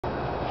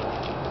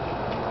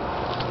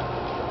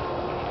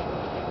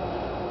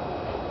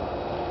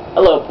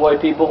Poi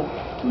people?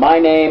 My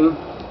name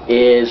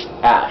is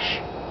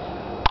Ash,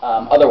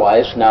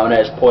 otherwise known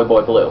as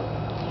PoiBoyBlue.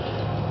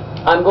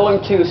 I'm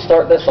going to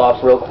start this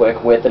off real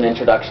quick with an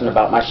introduction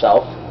about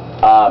myself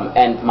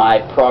and my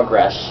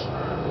progress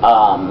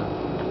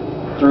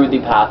through the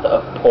path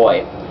of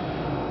Poi.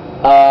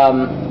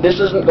 This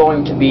isn't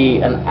going to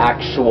be an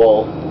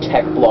actual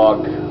tech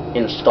blog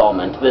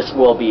installment. This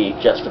will be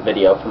just a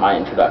video for my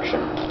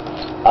introduction.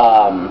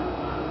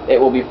 It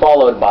will be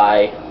followed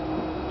by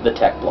the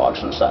tech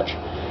blogs and such.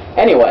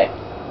 Anyway,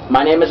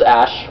 my name is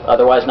Ash,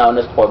 otherwise known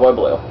as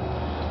PoiBoyBlue.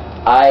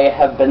 I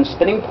have been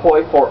spinning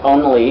Poi for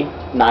only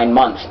 9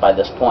 months by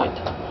this point,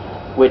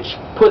 which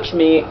puts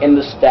me in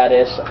the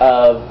status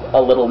of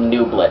a little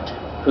nooblet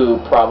who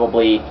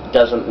probably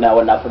doesn't know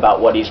enough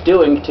about what he's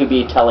doing to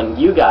be telling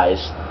you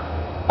guys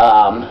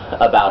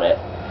about it.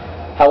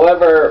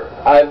 However,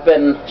 I've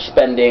been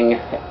spending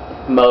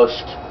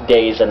most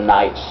days and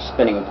nights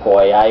spinning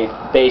Poi.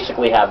 I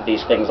basically have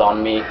these things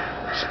on me,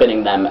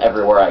 spinning them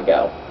everywhere I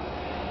go.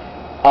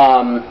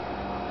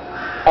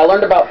 I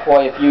learned about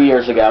Poi a few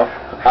years ago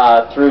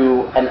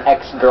through an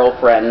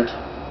ex-girlfriend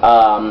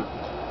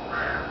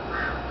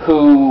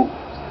who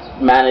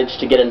managed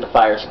to get into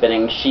fire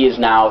spinning. She is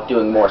now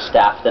doing more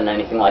staff than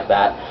anything like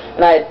that,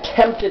 and I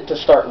attempted to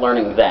start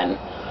learning then.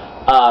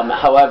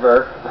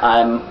 However,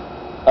 I'm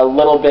a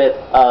little bit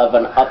of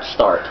an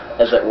upstart,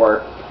 as it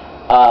were.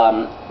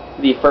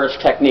 The first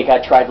technique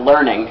I tried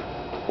learning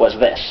was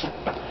this,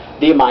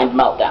 the mind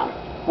meltdown,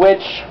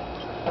 which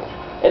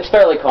it's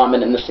fairly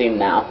common in the scene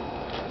now,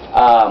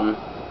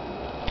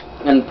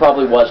 and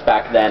probably was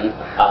back then,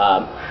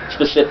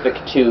 specific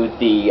to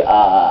the,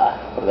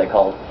 what are they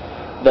called?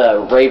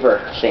 The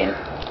raver scene,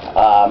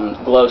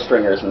 glow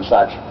stringers and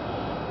such.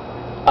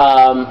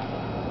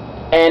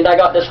 And I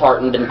got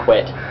disheartened and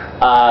quit.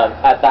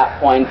 At that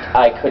point,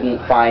 I couldn't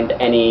find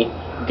any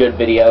good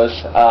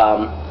videos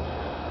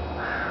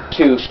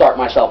to start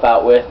myself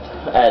out with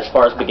as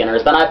far as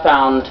beginners. Then I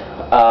found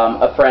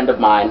a friend of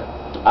mine.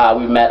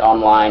 We met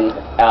online.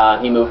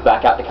 He moved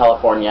back out to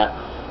California,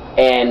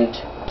 and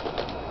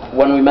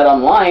when we met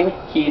online,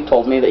 he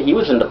told me that he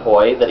was into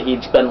Poi, that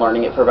he'd been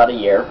learning it for about a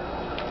year,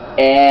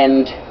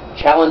 and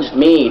challenged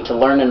me to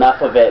learn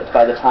enough of it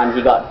by the time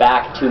he got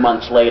back 2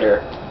 months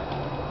later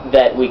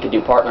that we could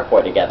do partner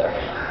Poi together.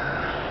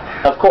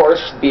 Of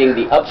course, being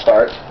the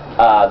upstart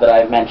that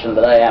I mentioned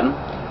that I am,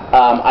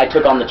 I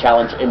took on the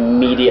challenge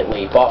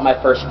immediately, bought my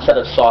first set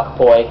of sock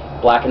Poi,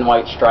 black and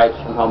white stripes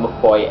from Home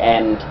of Poi,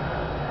 and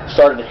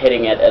started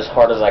hitting it as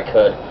hard as I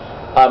could.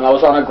 I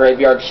was on a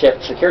graveyard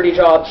shift security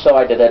job, so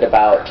I did it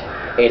about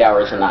 8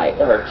 hours a night,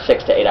 or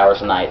 6 to 8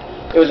 hours a night.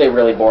 It was a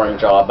really boring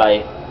job.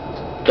 I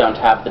don't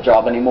have the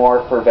job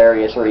anymore for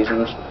various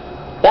reasons.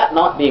 That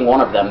not being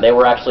one of them. They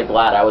were actually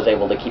glad I was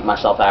able to keep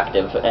myself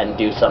active and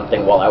do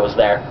something while I was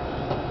there.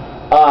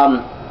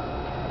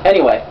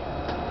 Anyway,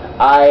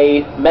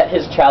 I met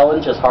his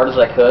challenge as hard as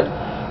I could.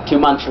 2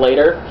 months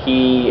later,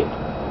 he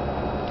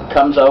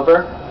comes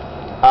over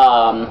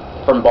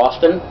from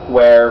Boston,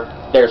 where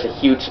there's a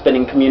huge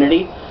spinning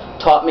community,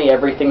 taught me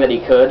everything that he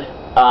could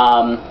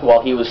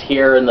while he was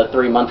here in the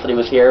 3 months that he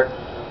was here.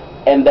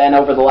 And then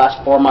over the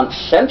last 4 months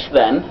since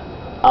then,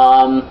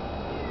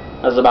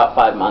 it was about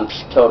 5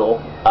 months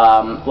total,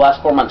 the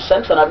last 4 months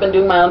since then, I've been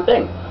doing my own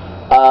thing.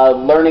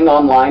 Learning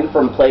online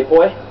from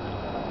PlayPoi,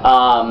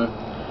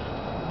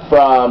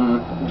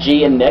 from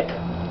G and Nick,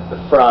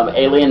 from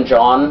Alien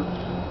John,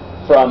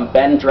 from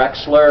Ben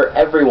Drexler,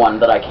 everyone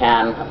that I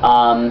can.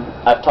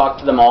 I've talked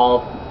to them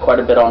all quite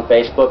a bit on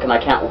Facebook, and I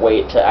can't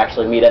wait to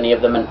actually meet any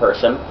of them in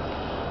person.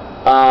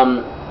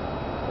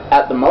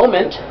 At the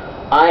moment,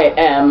 I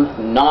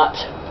am not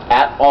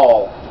at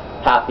all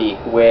happy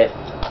with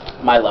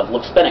my level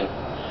of spinning.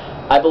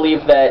 I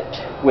believe that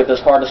with as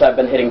hard as I've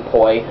been hitting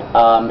Poi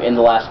in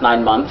the last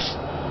 9 months,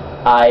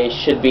 I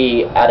should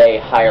be at a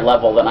higher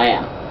level than I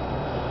am.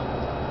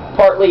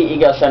 Partly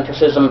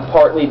egocentrism,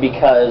 partly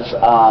because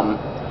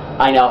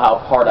I know how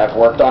hard I've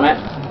worked on it,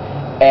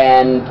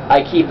 and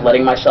I keep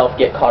letting myself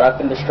get caught up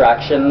in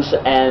distractions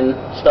and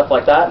stuff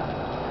like that,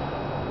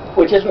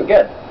 which isn't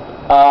good.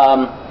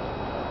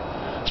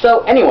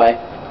 So anyway,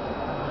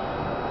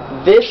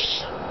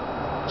 this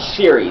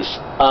series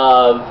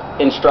of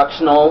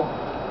instructional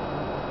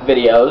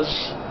videos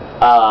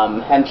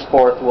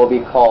henceforth will be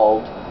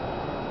called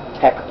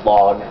Tech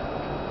Vlog.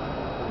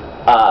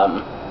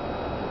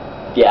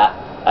 Yeah,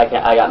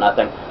 I got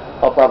nothing.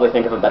 I'll probably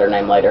think of a better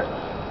name later.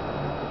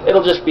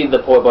 It'll just be the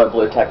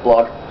PoiBoyBlue Tech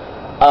Vlog.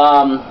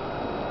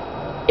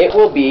 It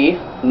will be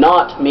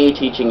not me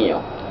teaching you.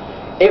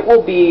 It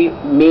will be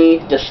me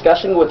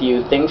discussing with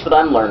you things that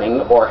I'm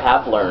learning or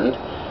have learned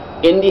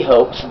in the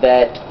hopes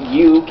that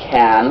you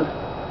can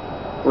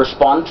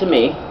respond to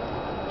me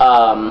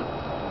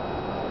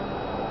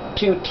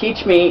to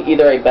teach me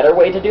either a better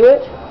way to do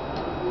it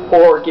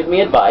or give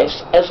me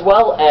advice, as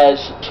well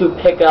as to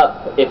pick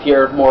up, if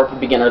you're more of a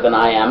beginner than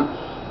I am,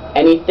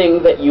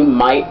 anything that you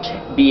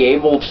might be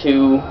able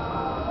to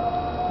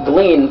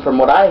glean from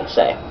what I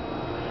say.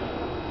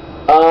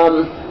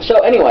 So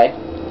anyway,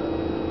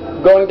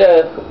 going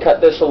to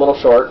cut this a little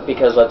short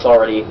because that's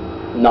already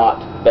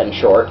not been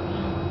short,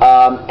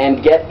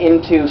 and get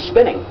into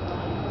spinning.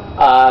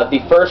 The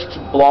first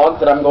blog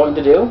that I'm going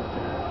to do,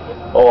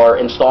 or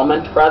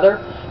installment rather,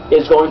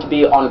 is going to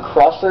be on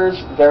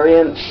crossers,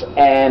 variants,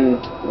 and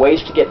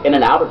ways to get in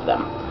and out of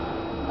them.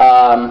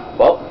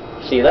 Well,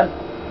 see you then.